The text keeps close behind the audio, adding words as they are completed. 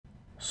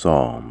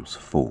Psalms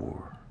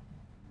 4.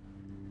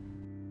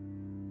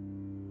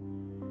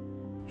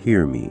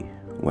 Hear me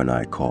when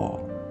I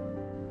call,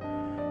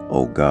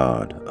 O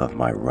God of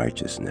my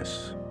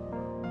righteousness.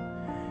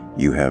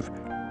 You have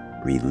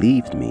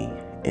relieved me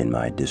in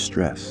my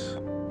distress.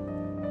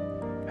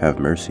 Have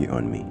mercy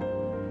on me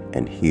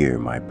and hear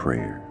my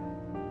prayer.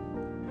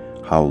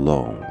 How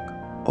long,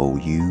 O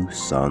you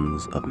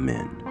sons of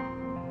men,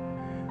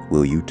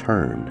 will you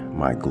turn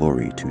my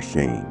glory to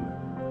shame?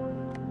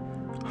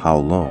 How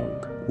long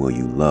will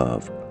you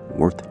love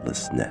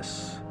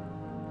worthlessness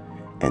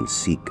and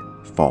seek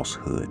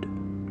falsehood?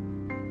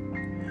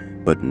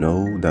 But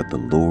know that the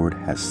Lord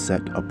has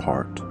set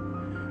apart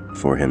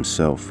for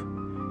himself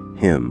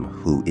him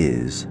who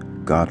is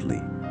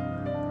godly.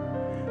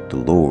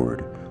 The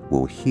Lord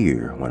will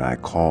hear when I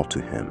call to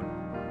him.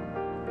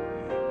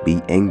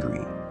 Be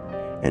angry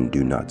and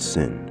do not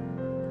sin.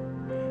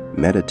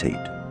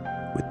 Meditate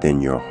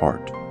within your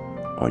heart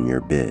on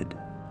your bed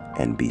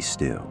and be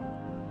still.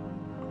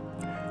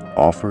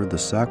 Offer the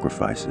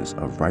sacrifices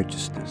of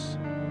righteousness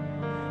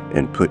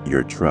and put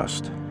your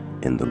trust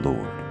in the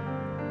Lord.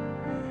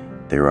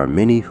 There are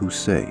many who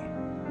say,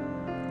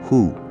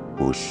 "Who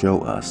will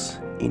show us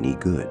any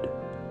good?"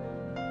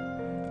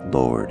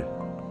 Lord,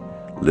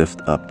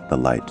 lift up the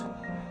light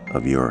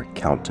of your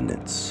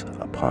countenance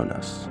upon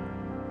us.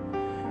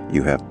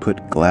 You have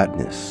put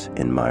gladness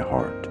in my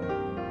heart,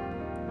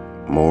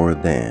 more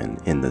than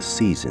in the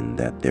season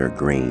that their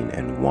grain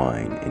and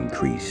wine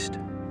increased.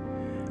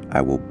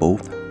 I will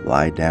both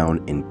lie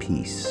down in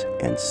peace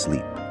and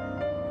sleep.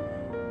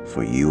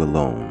 For you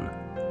alone,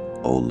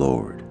 O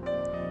Lord,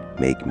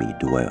 make me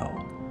dwell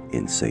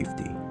in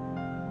safety.